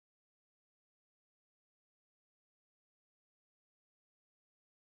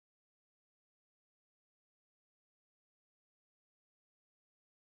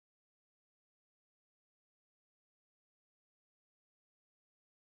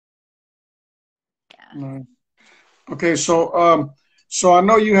Nice. Okay, so I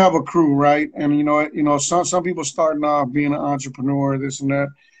know you have a crew, right? And some people starting off being an entrepreneur, this and that.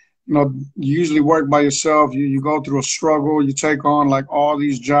 You usually work by yourself. You go through a struggle. You take on like all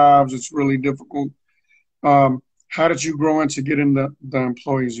these jobs. It's really difficult. How did you grow into getting the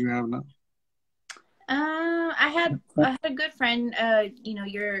employees you have now? I had a good friend.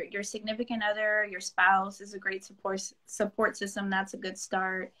 Your significant other, your spouse is a great support system. That's a good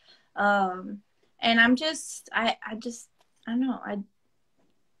start. Um, and I don't know.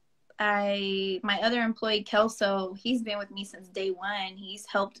 My other employee, Kelso, he's been with me since day one. He's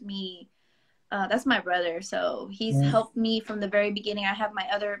helped me. That's my brother, so he's Mm, helped me from the very beginning. I have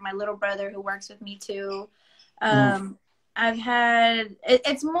my little brother who works with me too. mm, Um,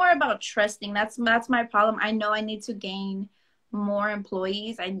 it's more about trusting. That's my problem. I know I need to gain more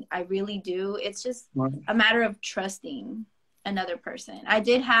employees. I really do. It's just right. a matter of trusting another person. I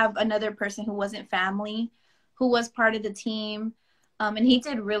did have another person who wasn't family, who was part of the team, and he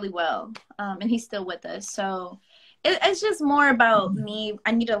did really well. And he's still with us. So it's just more about me.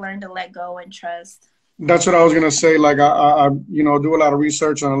 I need to learn to let go and trust. That's what I was gonna say. Like I do a lot of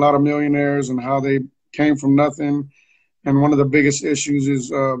research on a lot of millionaires and how they came from nothing. And one of the biggest issues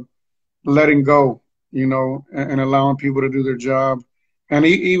is letting go, and allowing people to do their job. And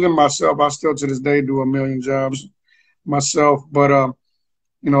even myself, I still to this day do a million jobs myself. But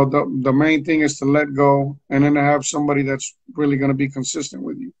the main thing is to let go, and then to have somebody that's really going to be consistent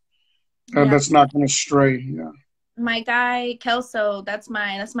with you. Yeah. That's not going to stray. Yeah. My guy Kelso, that's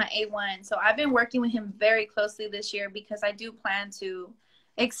my A1. So I've been working with him very closely this year because I do plan to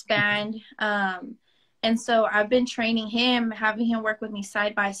expand. And so I've been training him, having him work with me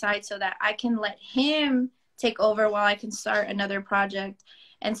side by side so that I can let him take over while I can start another project.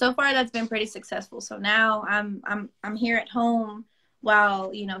 And so far that's been pretty successful. So now I'm here at home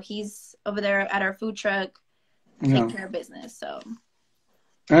while, he's over there at our food truck Yeah. taking care of business. So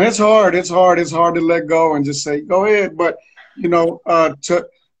And it's hard. It's hard. It's hard to let go and just say, go ahead. But,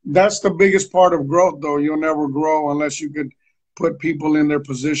 that's the biggest part of growth, though. You'll never grow unless you could put people in their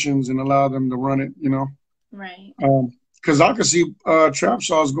positions and allow them to run it. right. Because I could see trap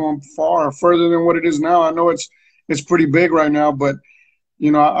saws going far further than what it is now. I know it's pretty big right now, but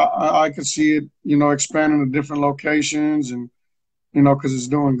I could see it expanding to different locations and because it's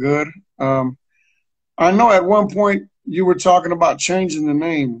doing good. I know at one point you were talking about changing the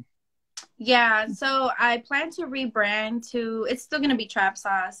name. Yeah, so I plan to rebrand to, it's still going to be trap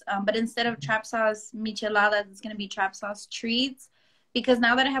sauce, but instead of trap sauce micheladas, it's going to be trap sauce treats because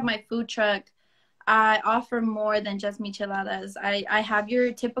now that I have my food truck, I offer more than just micheladas. I have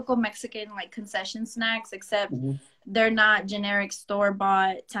your typical Mexican like concession snacks, except Mhm. they're not generic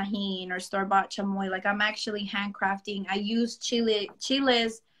store-bought tahine or store-bought chamoy. Like I'm actually handcrafting. I use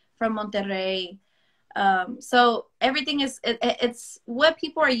chiles from Monterrey. So everything it's what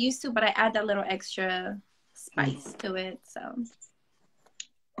people are used to, but I add that little extra spice to it. So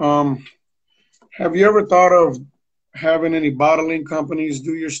Um, have you ever thought of having any bottling companies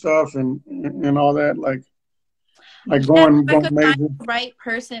do your stuff and all that, like yes, if I going could find major? the right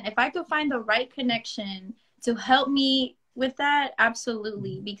person, if I could find the right connection to help me with that,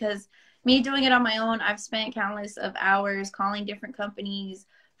 absolutely. Because me doing it on my own, I've spent countless of hours calling different companies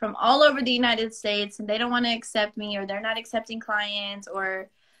from all over the United States, and they don't want to accept me, or they're not accepting clients, or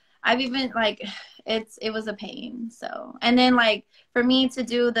I've even like it was a pain. So, and then like for me to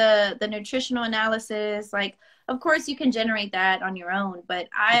do the nutritional analysis, like of course you can generate that on your own, but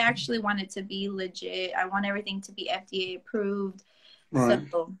I actually want it to be legit. I want everything to be FDA approved. So, Right.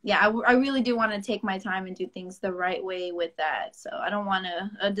 yeah, I really do want to take my time and do things the right way with that. So, I don't want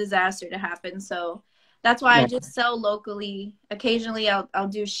a disaster to happen. So, that's why I Right. just sell locally. Occasionally I'll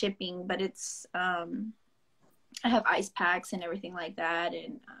do shipping, but it's I have ice packs and everything like that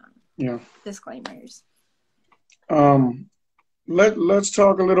and Yeah. disclaimers. Um, let's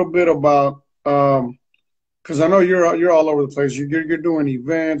talk a little bit about because I know you're all over the place. You're doing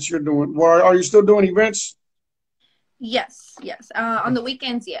events. You're doing. Well, are you still doing events? Yes, yes. On the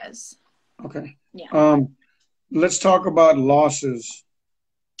weekends, yes. Okay. Yeah. Um, let's talk about losses.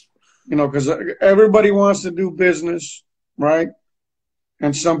 Because everybody wants to do business, right?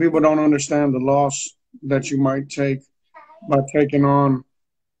 And some people don't understand the loss that you might take by taking on,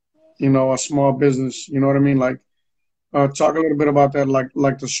 a small business. You know what I mean? Like, talk a little bit about that,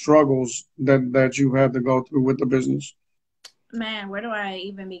 like the struggles that you had to go through with the business. Man, where do I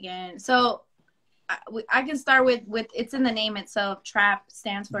even begin? So I can start with it's in the name itself. TRAP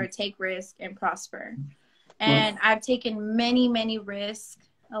stands for take risk and prosper. Right. And I've taken many risks,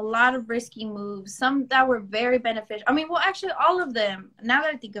 a lot of risky moves, some that were very beneficial. I mean, well, actually, all of them. Now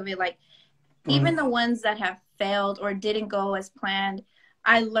that I think of it, like even the ones that have failed or didn't go as planned,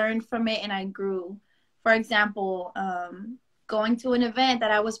 I learned from it and I grew. For example, going to an event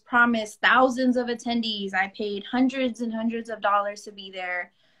that I was promised thousands of attendees, I paid hundreds and hundreds of dollars to be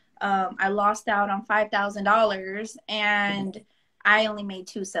there. I lost out on $5,000 and I only made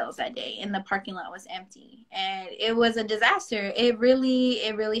 2 sales that day and the parking lot was empty. And it was a disaster. It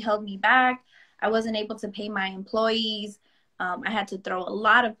really held me back. I wasn't able to pay my employees. I had to throw a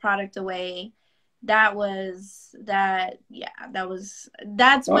lot of product away. That's when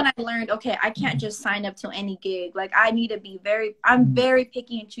I learned, okay, I can't just sign up to any gig. Like I need to be I'm very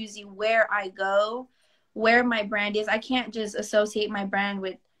picky and choosy where I go, where my brand is. I can't just associate my brand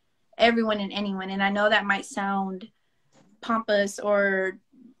with everyone and anyone. And I know that might sound pompous or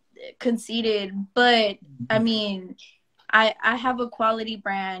conceited, but I mean, I have a quality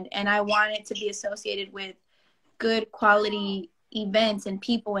brand and I want it to be associated with good quality events and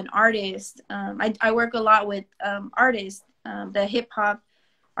people and artists. I work a lot with artists, the hip hop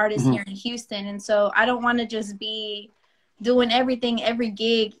artists here in Houston. And so I don't want to just be doing everything, every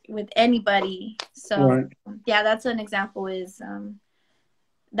gig with anybody. So yeah, that's an example is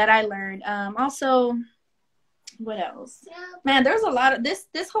that I learned. Also, what else? Man, there's a lot of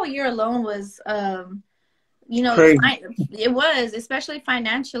this whole year alone was it was, especially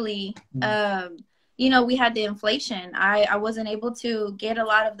financially. We had the inflation. I wasn't able to get a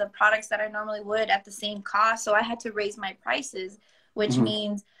lot of the products that I normally would at the same cost. So I had to raise my prices, which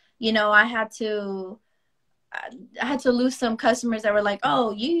means, I had to lose some customers that were like,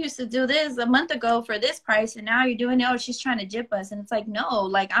 oh, you used to do this a month ago for this price and now you're doing it. Oh, she's trying to jip us. And it's like, no,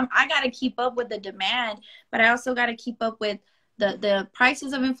 like I got to keep up with the demand, but I also got to keep up with the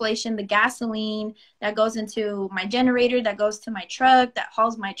prices of inflation, the gasoline that goes into my generator, that goes to my truck, that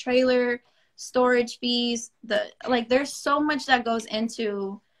hauls my trailer, storage fees, there's so much that goes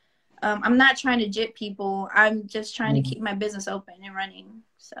into, I'm not trying to jip people. I'm just trying to keep my business open and running.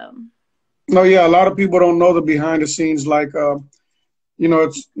 So. No, yeah, a lot of people don't know the behind the scenes. Like, I'm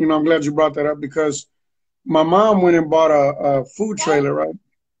glad you brought that up because my mom went and bought a food trailer, right?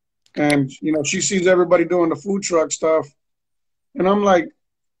 And, she sees everybody doing the food truck stuff. And I'm like,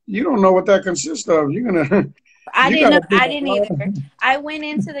 you don't know what that consists of. You're going to. I didn't either. I went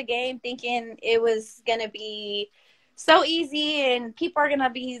into the game thinking it was going to be so easy and people are going to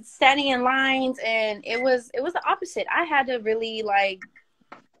be standing in lines. And it was the opposite. I had to really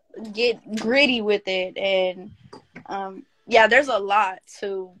get gritty with it. And there's a lot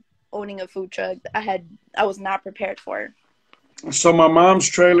to owning a food truck. I was not prepared for. So my mom's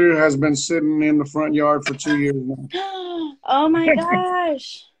trailer has been sitting in the front yard for 2 years now. Oh my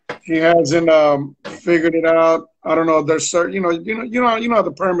gosh. She hasn't figured it out. I don't know. There's certain, you know how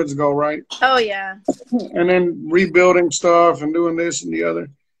the permits go, right? Oh yeah. And then rebuilding stuff and doing this and the other.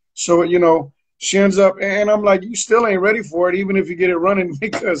 So she ends up, and I'm like, you still ain't ready for it, even if you get it running,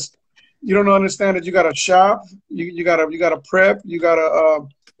 because you don't understand that you got to shop, you got to prep, you got to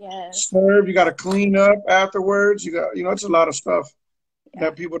serve, you got to clean up afterwards. You got, it's a lot of stuff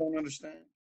that people don't understand.